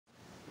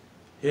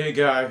Hey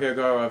guys, here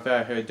go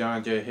back here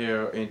Dante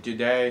here, and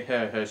today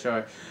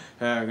sorry,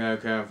 gonna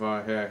come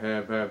for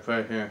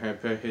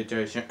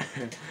presentation.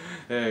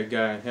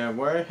 Guys,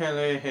 we're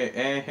here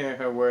and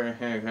here we're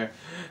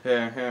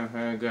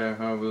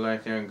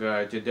lesson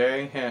guys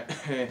today.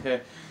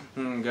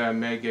 Gotta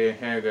make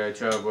it got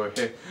trouble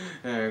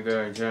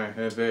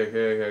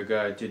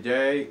got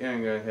today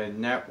and got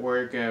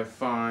network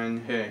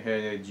fun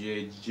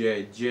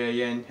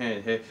Jay and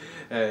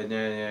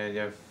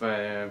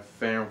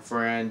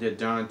friend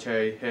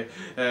Dante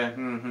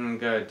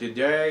got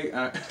today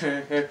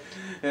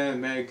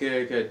make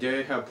it a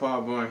day a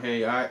problem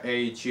hey I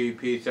ate you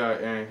pizza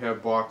and her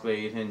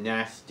broccoli and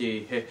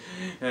nasty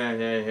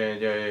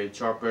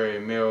chopper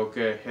milk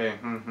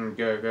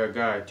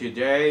got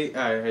today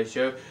I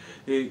show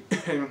and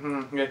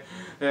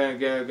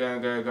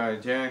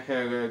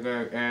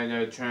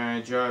try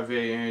and drive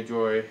it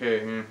enjoy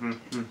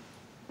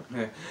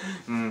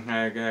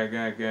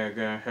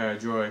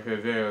enjoy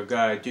her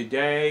guide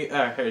today.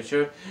 I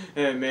should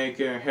make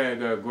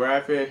a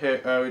graphic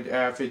out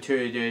after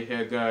today.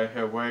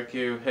 Her work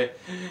you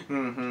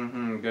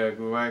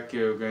work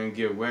you gonna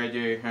get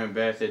ready and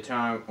best the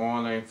time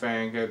online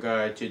thing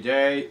guide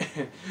today.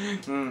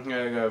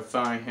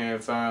 Find him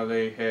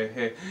finally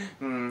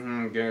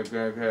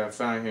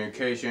find him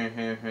occasion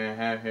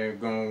have him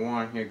going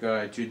on here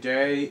guide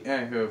today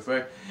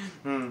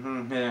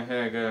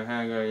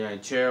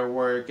chair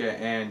work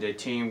and the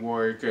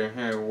teamwork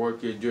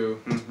work you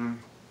do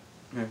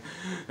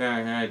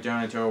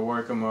done to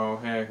work them all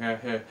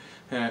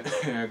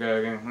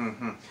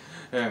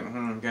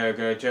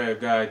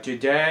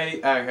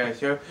today I got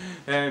to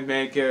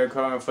make a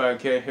call for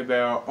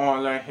about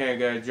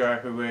online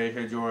drive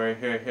away joy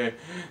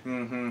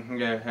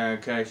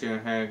catching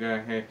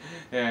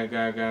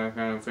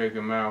figure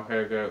them out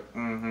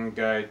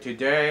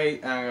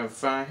today I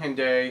find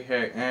day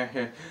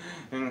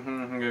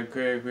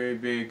quickly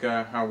be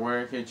got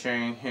work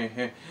change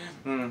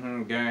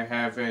gonna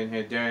have it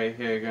a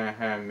day gonna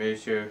have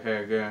miss you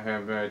gonna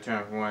have a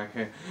tough one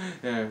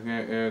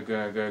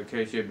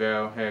catch your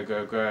bell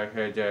go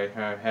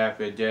half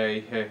a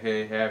day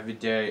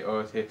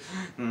or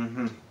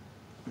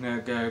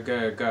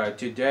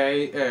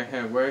today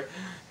work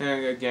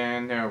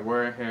again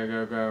work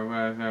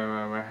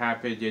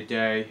happy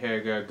today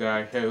a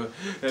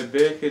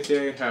big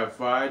day have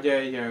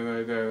Friday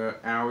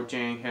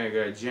outing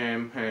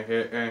gym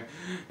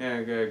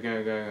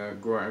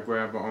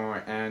grab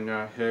on and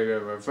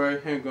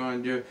first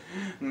gonna do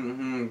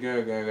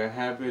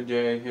happy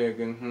day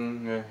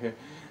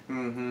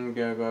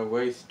got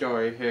waste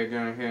story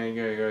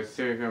gonna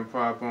second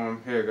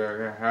problem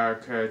how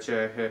catch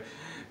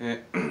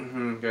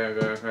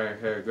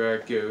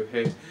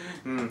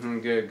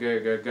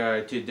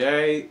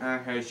today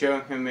I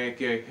show him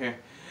make it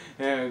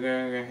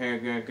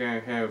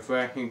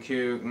fucking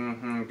cute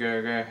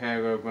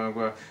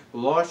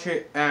lost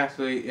it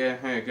athlete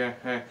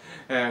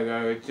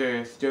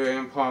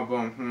student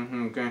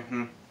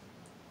problem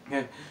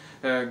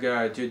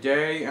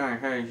today I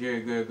have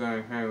you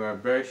gonna have a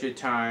brush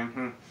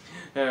time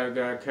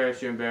got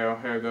question about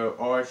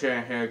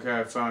ocean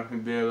got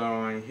fun bill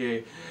on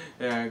here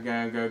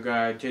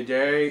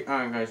today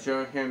I got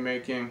show him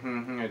making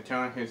a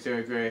ton his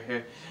surgery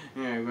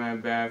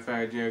went bad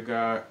fight you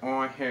got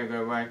on here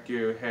like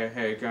you got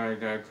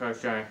that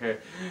caution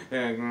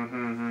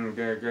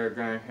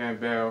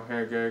bell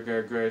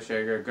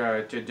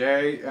got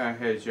today I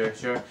had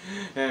just show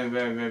and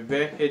a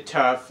bit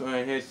tough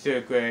his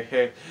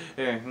secret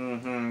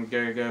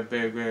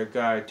big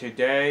guy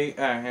today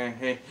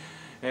and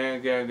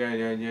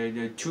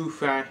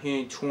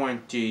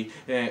 2020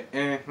 the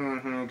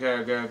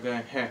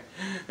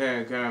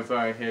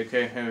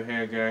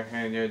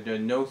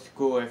no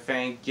school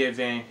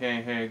Thanksgiving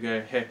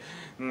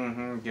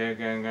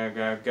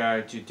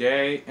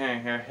today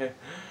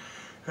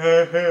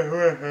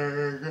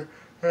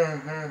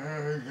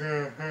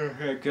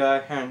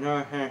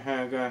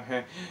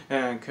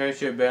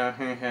catch about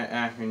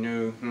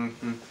afternoon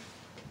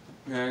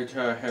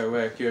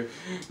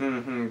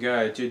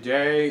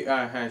today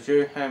I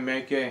should have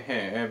make it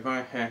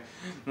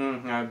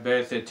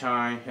best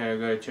time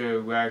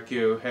to whack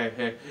you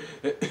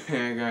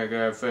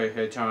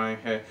for time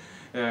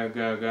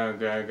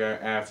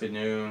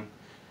afternoon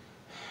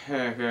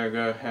have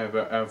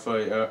a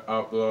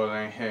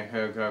uploading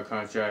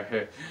contract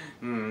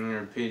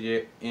repeat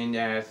it in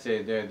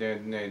acid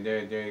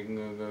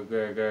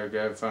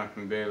fun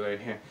Billy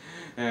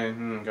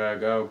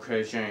go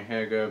Christian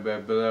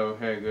below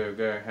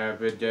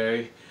have a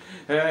day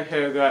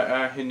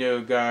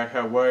new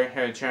guy work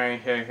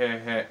train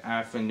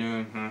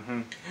afternoon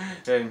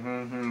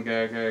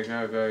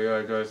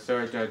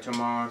search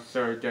tomorrow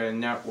search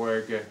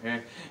network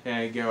get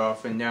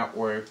off the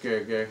network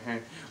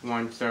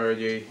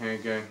 1:30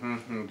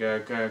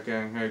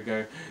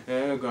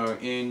 go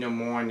in the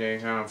morning,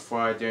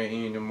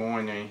 Friday in the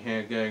morning,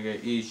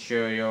 eat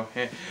cereal,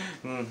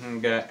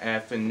 good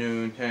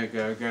afternoon,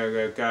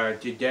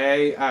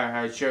 today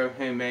I show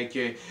him make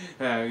it,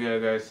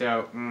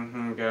 so,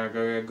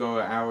 go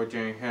out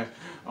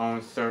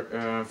on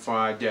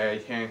Friday,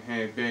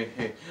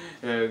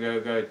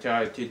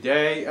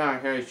 today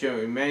I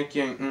show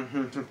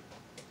making,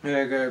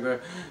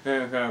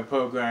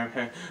 program,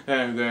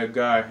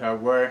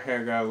 God,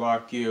 word,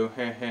 lock you,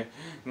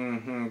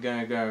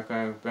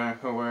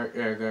 work,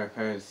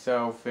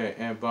 self,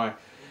 and by.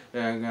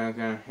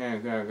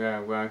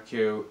 Rock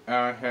you.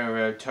 I have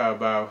a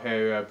turbo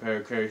hair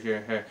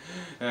percussion.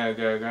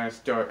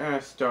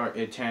 Start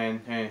at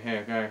 10.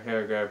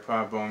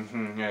 Problem.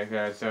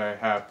 So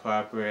have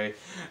property.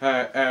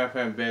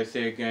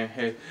 Basic.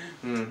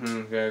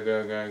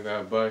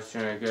 Bus.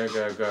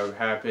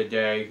 Happy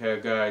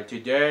day.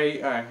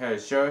 Today I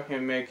have show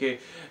him make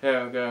it.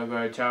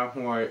 Talk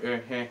more.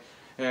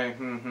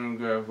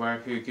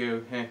 Work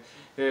you.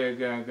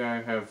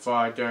 Her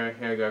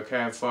father,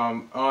 come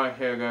from,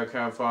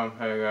 come from,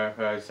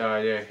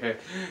 side,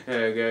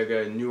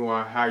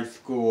 Newer High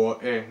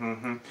School,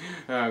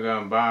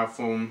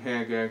 bathroom,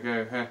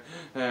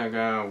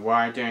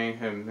 writing,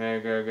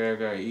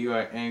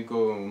 your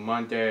ankle,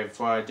 Monday,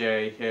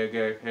 Friday,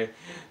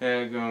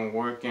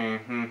 working,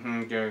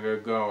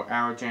 go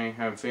outing,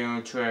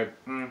 field trip,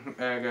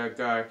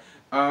 God,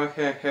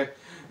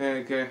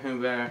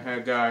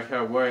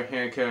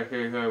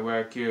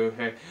 work you,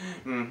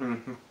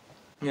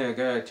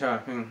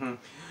 talk,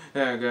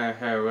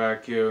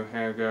 rock you,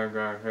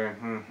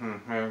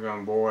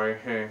 boy,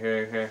 hit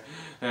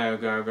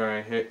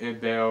the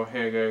bell,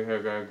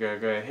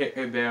 hit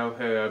the bell,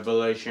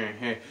 abolition,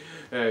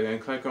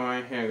 and click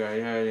on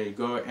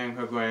go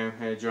Instagram,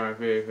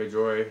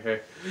 joy,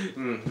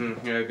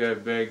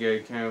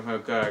 big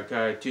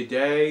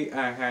today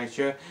I had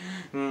you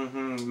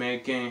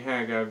making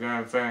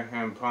program.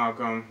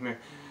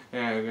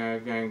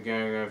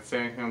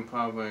 Second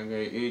problem,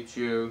 each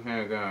you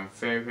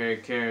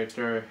favorite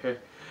character,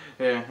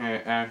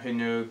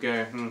 afternoon,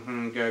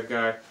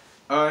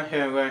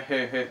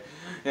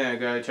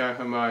 talk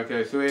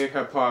about sweet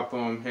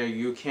problem.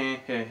 You can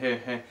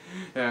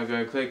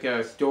click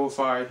store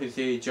file to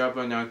see job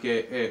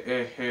nugget.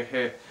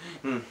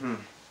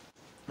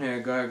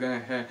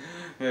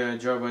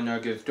 Job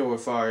nugget store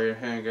fire.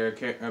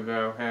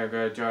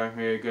 About joy.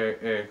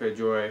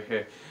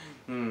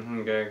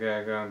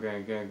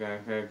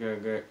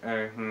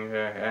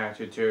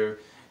 Attitude,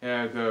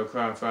 go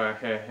qualify,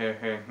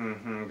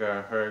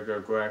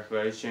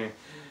 congratulations,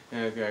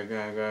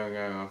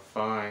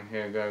 fine,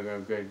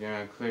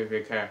 good,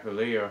 clear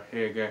calculator,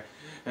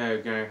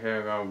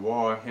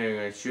 wall,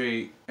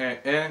 street,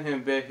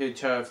 and bit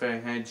tough,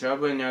 and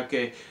trouble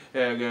nugget,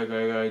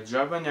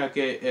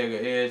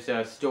 is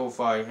a store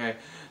fire,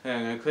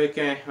 click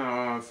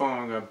on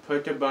phone,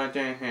 put the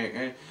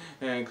button,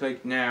 and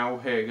click now,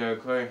 click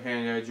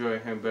and join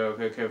him, bell,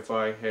 click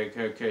fire, click,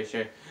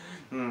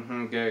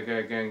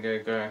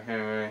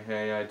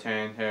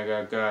 attend,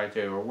 guide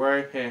to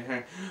work,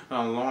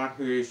 long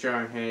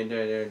short,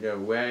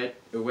 the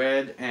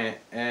red and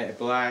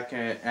black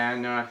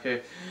and not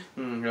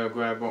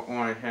grab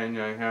on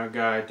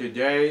guide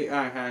today.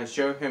 I have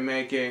show him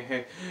making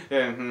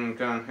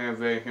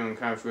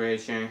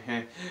configuration.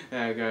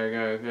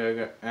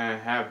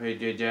 Happy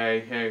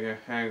today,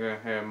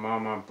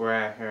 Mama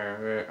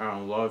Brad, I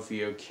love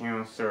you,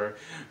 cancer.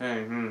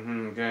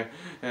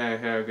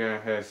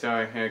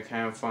 Sorry,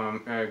 come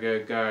from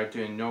God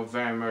to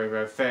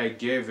November,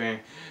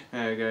 Thanksgiving,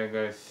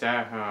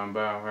 sad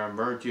about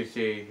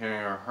emergency,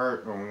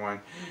 hurt one.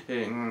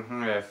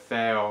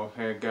 Fell,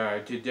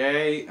 God.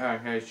 Today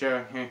I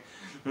show him.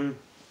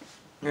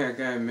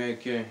 Gotta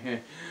make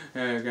it.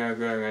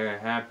 Gotta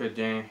happen.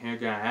 Then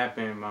it gotta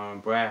happen, Mom,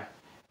 Brad.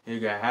 It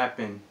gotta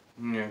happen.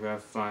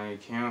 Got funny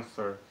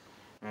cancer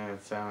and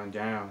found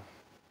down.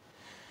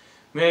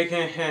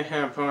 Making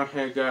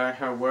happen. Got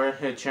her word.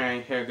 Her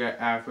change. Got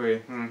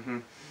after.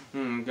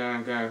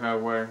 Her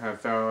word. Her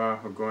fell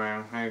off the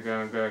ground.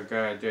 Got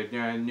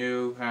the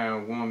new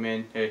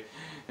woman.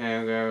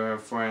 Her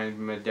friend,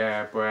 my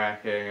dad,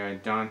 Brad,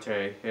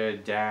 Dante, her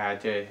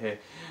dad,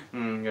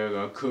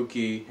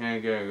 Cookie,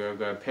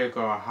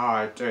 pickle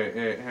heart,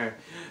 fell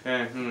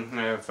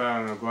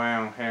on the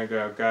ground,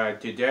 God.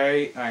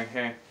 Today I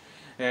had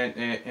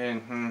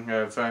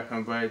and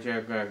fucking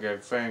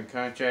budget, friend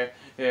contract,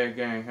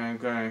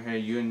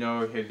 you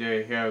know his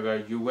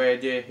you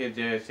read it, his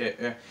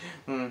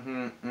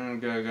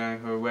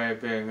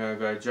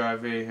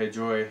drive it,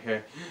 joy,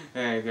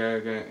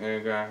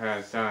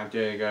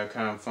 something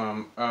come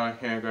from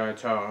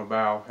talk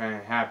about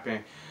and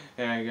happen.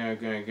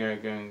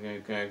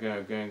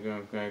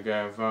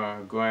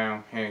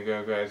 Ground,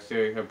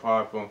 see her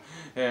problem,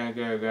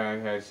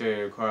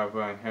 see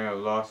carbon,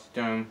 lost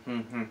them,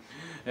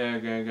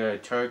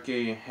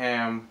 turkey,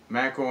 ham,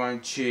 macaroni,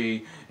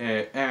 cheese,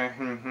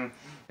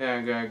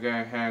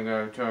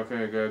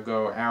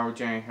 go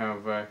out and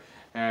have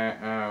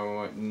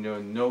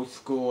no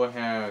school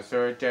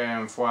Thursday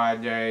and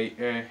Friday.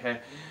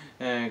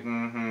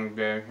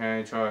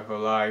 Try for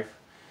life.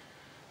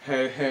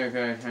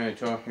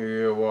 Talk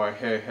you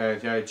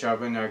what?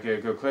 Chopping.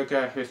 Go click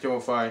at history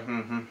file.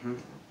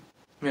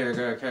 And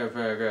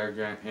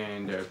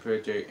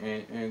put it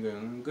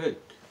in good.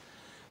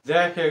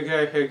 That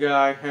guy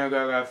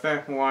got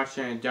fat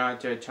washing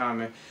Dante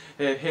Thomas.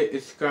 Hit the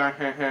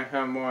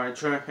sky more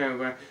truck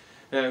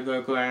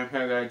go glam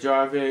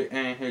Jarvis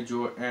and his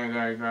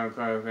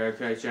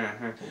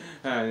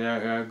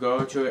and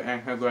go to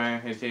and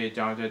glam his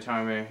Dante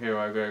Thomas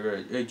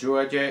here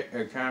Georgia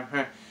and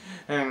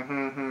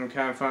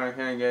can't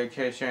find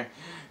kitchen.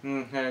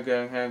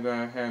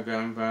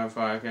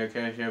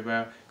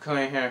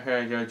 Clean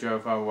your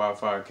job for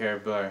Wi-Fi care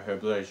blood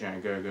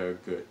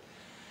good.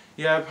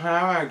 Yeah,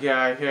 power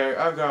guy here.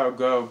 I gotta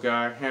go,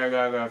 guy. Here I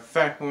got a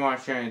fat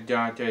washing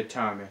Dante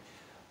Thomas.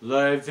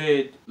 Love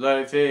it,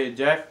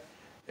 death.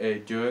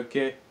 Do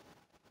it,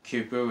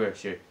 keep it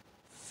with you.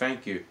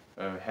 Thank you.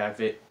 Have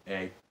it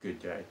a good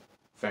day.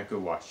 Thank you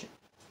for watching.